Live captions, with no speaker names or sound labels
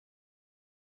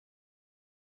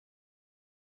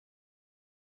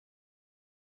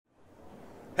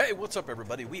Hey, what's up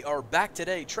everybody? We are back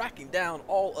today tracking down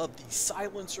all of the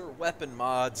silencer weapon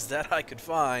mods that I could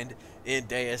find in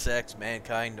Deus Ex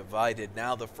Mankind Divided.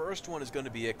 Now, the first one is going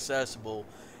to be accessible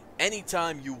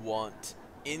anytime you want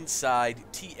inside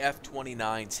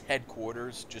TF29's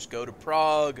headquarters. Just go to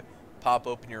Prague, pop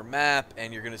open your map,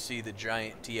 and you're going to see the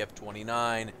giant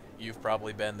TF29. You've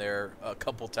probably been there a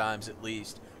couple times at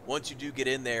least. Once you do get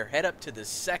in there, head up to the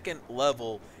second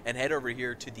level and head over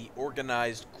here to the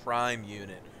Organized Crime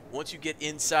Unit. Once you get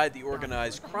inside the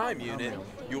Organized Crime Unit,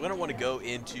 you're going to want to go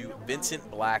into Vincent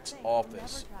Black's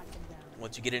office.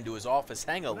 Once you get into his office,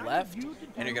 hang a left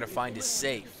and you're going to find his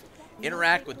safe.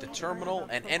 Interact with the terminal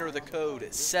and enter the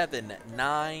code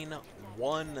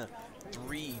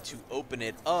 7913 to open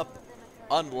it up.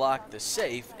 Unlock the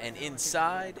safe, and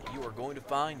inside you are going to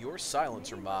find your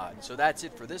silencer mod. So that's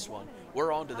it for this one.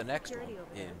 We're on to the next one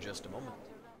in just a moment.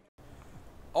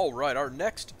 Alright, our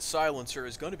next silencer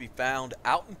is going to be found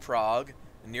out in Prague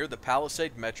near the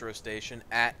Palisade metro station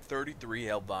at 33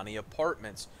 Helvani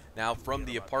Apartments. Now, from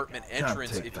the apartment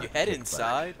entrance, if you head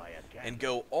inside and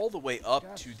go all the way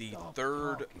up to the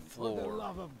third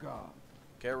floor.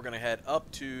 Okay, we're going to head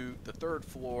up to the third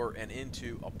floor and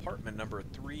into apartment number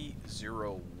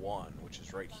 301, which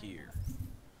is right here.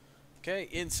 Okay,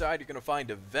 inside you're going to find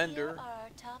a vendor,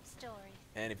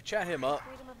 and if you chat him up,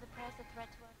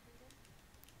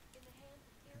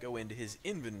 go into his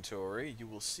inventory, you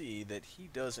will see that he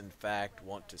does in fact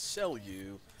want to sell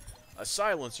you a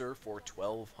silencer for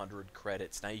 1,200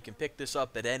 credits. Now, you can pick this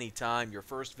up at any time, your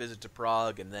first visit to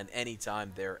Prague, and then any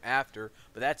time thereafter.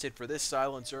 But that's it for this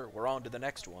silencer. We're on to the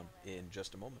next one in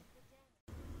just a moment.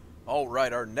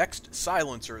 Alright, our next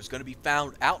silencer is going to be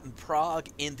found out in Prague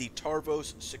in the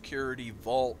Tarvos Security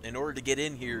Vault. In order to get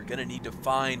in here, you're going to need to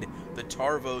find the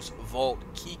Tarvos Vault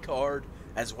keycard,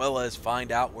 as well as find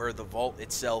out where the vault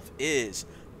itself is.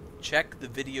 Check the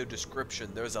video description.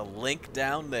 There's a link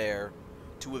down there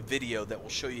to a video that will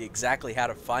show you exactly how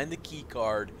to find the key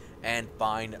card and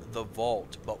find the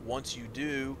vault. But once you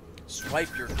do,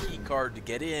 swipe your key card to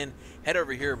get in, head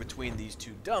over here between these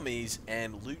two dummies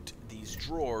and loot these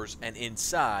drawers, and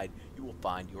inside you will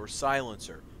find your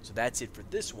silencer. So that's it for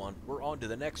this one. We're on to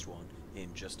the next one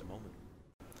in just a moment.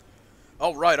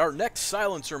 Alright, our next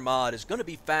silencer mod is going to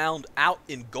be found out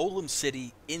in Golem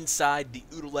City inside the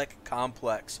Udalek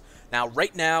complex. Now,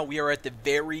 right now, we are at the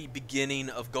very beginning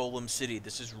of Golem City.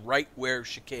 This is right where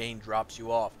Chicane drops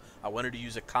you off. I wanted to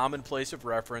use a common place of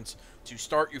reference to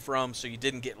start you from so you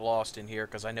didn't get lost in here,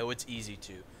 because I know it's easy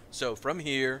to. So, from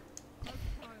here,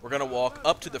 we're going to walk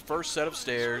up to the first set of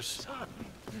stairs.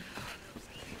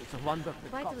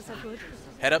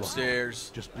 Head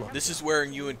upstairs. This is where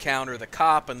you encounter the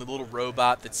cop and the little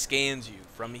robot that scans you.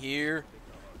 From here,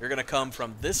 you're going to come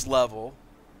from this level,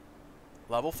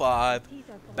 level 5,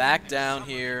 back down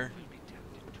here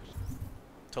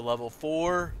to level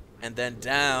 4, and then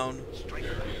down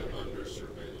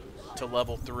to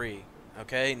level 3.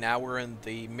 Okay, now we're in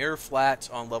the mirror flats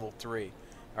on level 3.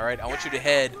 Alright, I want you to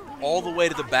head all the way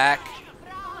to the back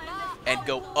and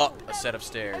go up a set of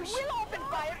stairs.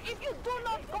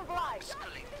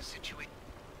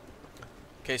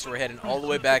 Okay, so we're heading all the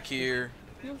way back here,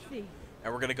 and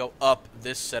we're going to go up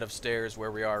this set of stairs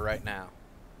where we are right now.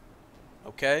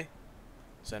 Okay?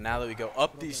 So now that we go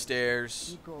up these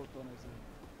stairs, you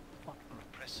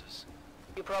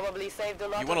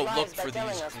want to look for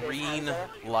these green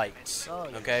lights.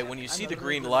 Okay? When you see the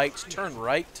green lights, turn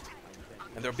right,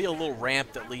 and there'll be a little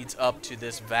ramp that leads up to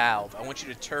this valve. I want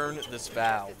you to turn this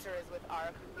valve.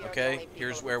 Okay?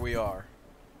 Here's where we are.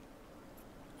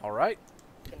 Alright?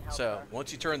 So,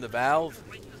 once you turn the valve,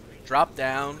 drop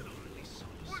down,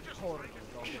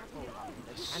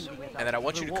 and then I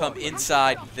want you to come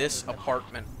inside this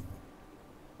apartment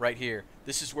right here.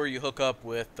 This is where you hook up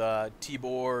with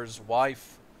Tibor's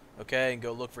wife, okay, and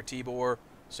go look for Tibor.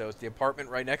 So it's the apartment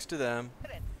right next to them.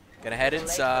 Gonna head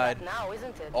inside,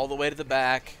 all the way to the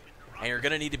back, and you're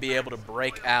gonna need to be able to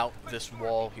break out this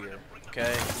wall here,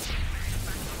 okay?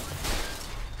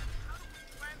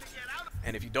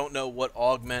 And if you don't know what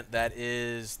augment that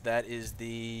is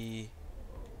the...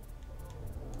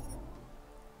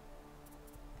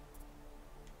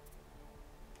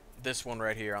 this one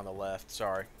right here on the left,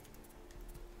 sorry.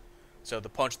 So the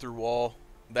punch through wall,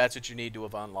 that's what you need to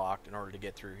have unlocked in order to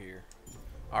get through here.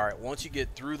 Alright, once you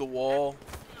get through the wall,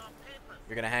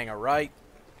 you're going to hang a right.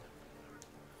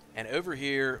 And over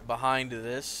here, behind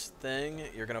this thing,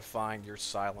 you're going to find your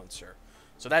silencer.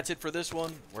 So that's it for this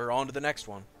one. We're on to the next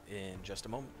one in just a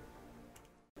moment.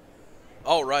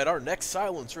 Alright, our next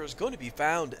silencer is going to be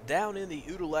found down in the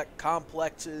Udalek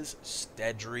Complex's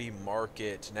Stedry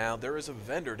Market. Now, there is a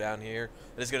vendor down here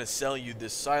that is going to sell you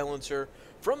this silencer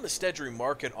from the Stedry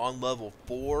Market on level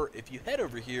 4. If you head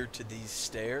over here to these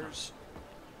stairs,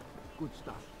 Good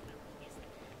stuff.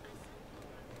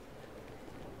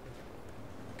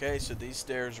 okay, so these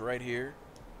stairs right here,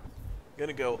 going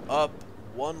to go up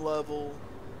one level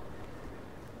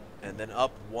and then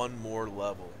up one more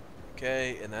level.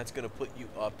 Okay, and that's going to put you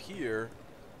up here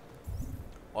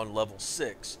on level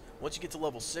 6. Once you get to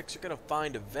level 6, you're going to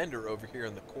find a vendor over here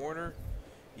in the corner.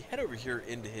 You head over here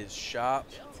into his shop,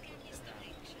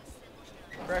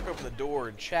 crack open the door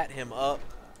and chat him up.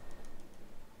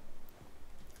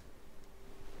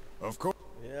 Of course.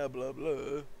 Yeah, blah,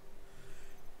 blah.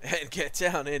 And get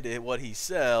down into what he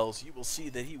sells. You will see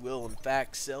that he will, in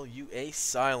fact, sell you a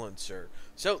silencer.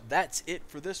 So that's it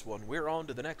for this one. We're on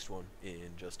to the next one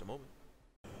in just a moment.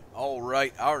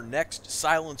 Alright, our next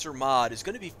silencer mod is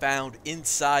going to be found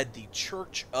inside the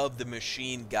Church of the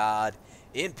Machine God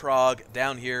in Prague,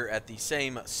 down here at the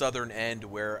same southern end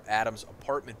where Adam's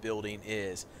apartment building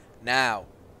is. Now,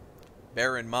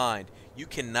 bear in mind, you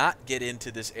cannot get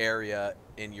into this area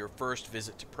in your first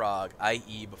visit to Prague,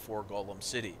 i.e. before Golem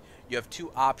City. You have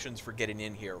two options for getting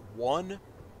in here. One,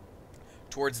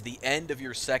 towards the end of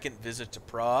your second visit to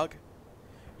Prague,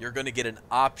 you're going to get an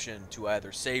option to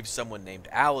either save someone named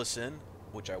Allison,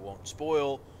 which I won't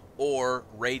spoil, or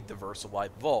raid the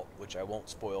VersaLife Vault, which I won't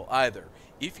spoil either.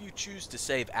 If you choose to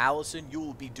save Allison, you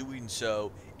will be doing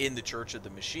so in the Church of the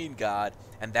Machine God,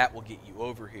 and that will get you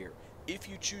over here. If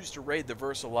you choose to raid the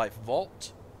VersaLife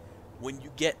Vault, when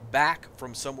you get back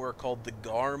from somewhere called the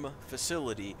GARM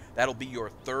facility, that'll be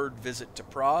your third visit to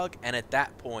Prague, and at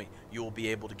that point, you will be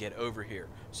able to get over here.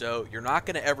 So you're not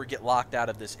going to ever get locked out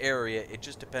of this area. It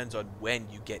just depends on when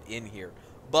you get in here.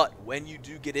 But when you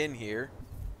do get in here,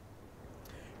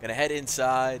 going to head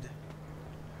inside,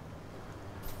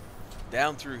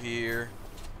 down through here,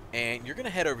 and you're going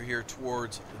to head over here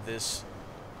towards this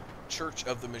Church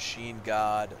of the Machine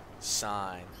God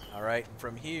sign. Alright, and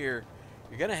from here,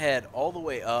 you're going to head all the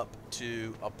way up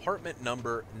to apartment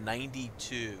number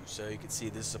 92. So you can see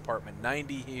this is apartment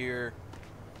 90 here,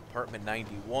 apartment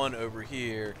 91 over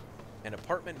here, and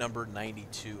apartment number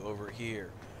 92 over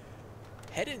here.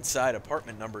 Head inside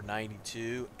apartment number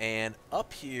 92, and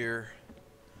up here,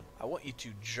 I want you to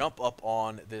jump up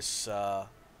on this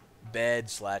bed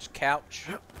slash couch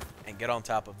and get on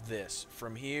top of this.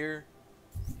 From here,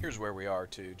 here's where we are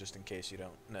too, just in case you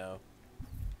don't know.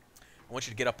 I want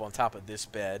you to get up on top of this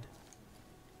bed.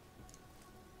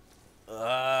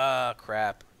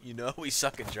 Crap. You know we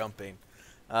suck at jumping.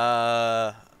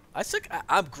 I'm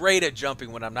great at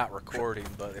jumping when I'm not recording,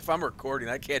 but if I'm recording,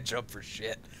 I can't jump for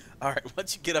shit. Alright,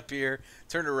 once you get up here,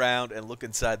 turn around and look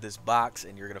inside this box,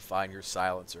 and you're going to find your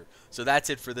silencer. So that's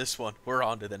it for this one. We're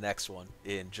on to the next one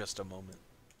in just a moment.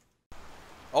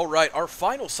 Alright, our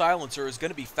final silencer is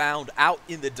going to be found out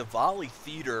in the Diwali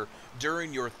Theater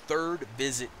during your third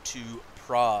visit to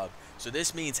Prague. So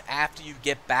this means after you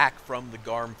get back from the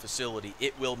GARM facility.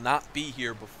 It will not be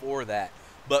here before that.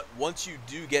 But once you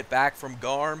do get back from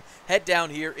GARM, head down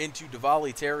here into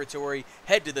Diwali territory,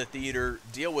 head to the theater,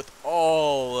 deal with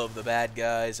all of the bad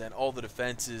guys and all the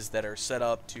defenses that are set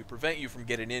up to prevent you from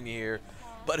getting in here.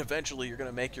 But eventually you're going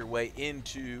to make your way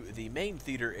into the main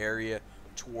theater area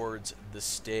towards the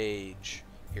stage.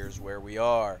 Here's where we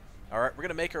are. Alright, we're going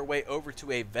to make our way over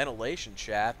to a ventilation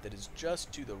shaft that is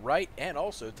just to the right and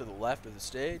also to the left of the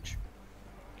stage.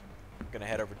 We're going to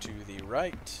head over to the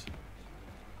right.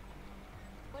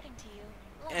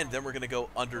 And then we're going to go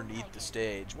underneath the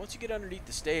stage. Once you get underneath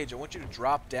the stage, I want you to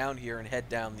drop down here and head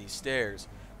down these stairs.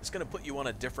 It's going to put you on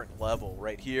a different level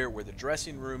right here where the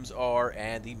dressing rooms are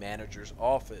and the manager's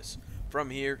office. From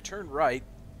here, turn right,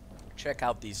 check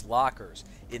out these lockers.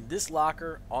 In this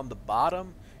locker on the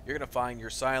bottom, you're going to find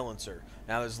your silencer.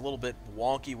 Now there's a little bit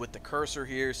wonky with the cursor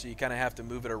here, so you kind of have to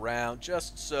move it around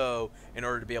just so in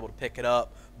order to be able to pick it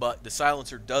up. But the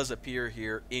silencer does appear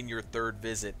here in your third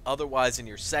visit. Otherwise, in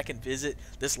your second visit,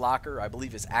 this locker, I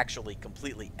believe, is actually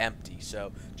completely empty.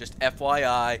 So just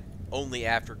FYI, only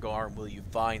after GARM will you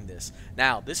find this.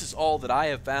 Now, this is all that I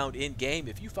have found in-game.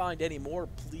 If you find any more,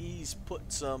 please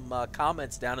put some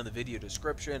comments down in the video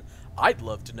description. I'd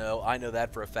love to know. I know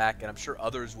that for a fact, and I'm sure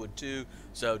others would too.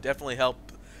 So definitely help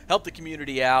the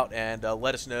community out and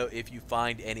let us know if you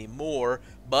find any more.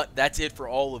 But that's it for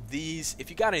all of these. If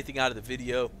you got anything out of the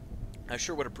video, I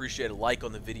sure would appreciate a like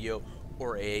on the video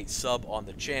or a sub on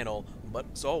the channel. But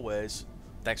as always,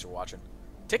 thanks for watching.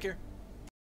 Take care.